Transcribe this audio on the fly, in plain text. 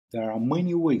There are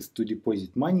many ways to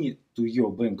deposit money to your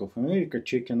Bank of America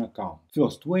checking account.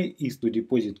 First way is to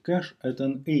deposit cash at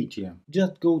an ATM.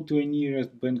 Just go to a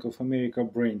nearest Bank of America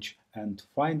branch and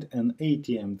find an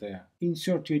ATM there.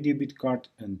 Insert your debit card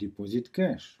and deposit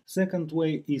cash. Second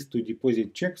way is to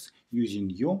deposit checks using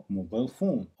your mobile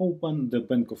phone. Open the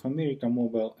Bank of America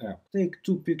mobile app. Take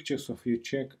 2 pictures of your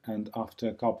check and after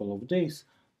a couple of days,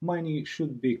 money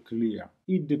should be clear.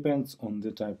 It depends on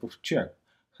the type of check.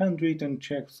 Handwritten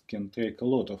checks can take a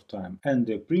lot of time, and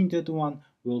the printed one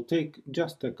will take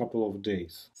just a couple of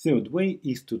days. Third way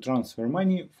is to transfer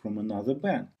money from another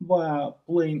bank via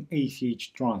plain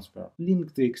ACH transfer.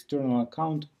 Link the external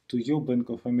account to your Bank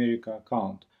of America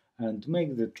account and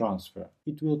make the transfer.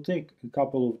 It will take a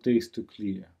couple of days to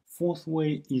clear. Fourth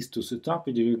way is to set up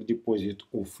a direct deposit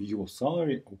of your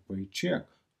salary or paycheck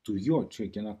to your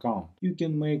checking account. You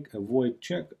can make a void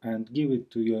check and give it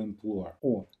to your employer,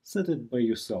 or set it by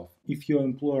yourself if your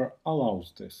employer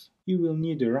allows this. You will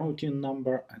need a routing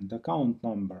number and account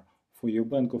number for your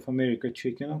Bank of America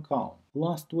checking account.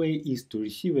 Last way is to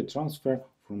receive a transfer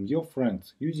from your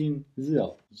friends using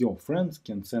Zelle. Your friends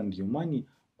can send you money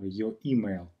by your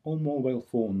email or mobile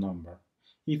phone number.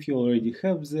 If you already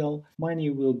have Zelle,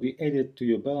 money will be added to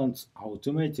your balance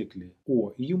automatically,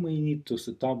 or you may need to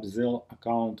set up Zelle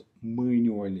account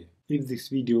manually. If this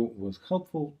video was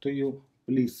helpful to you,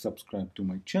 please subscribe to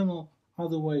my channel,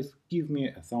 otherwise give me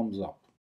a thumbs up.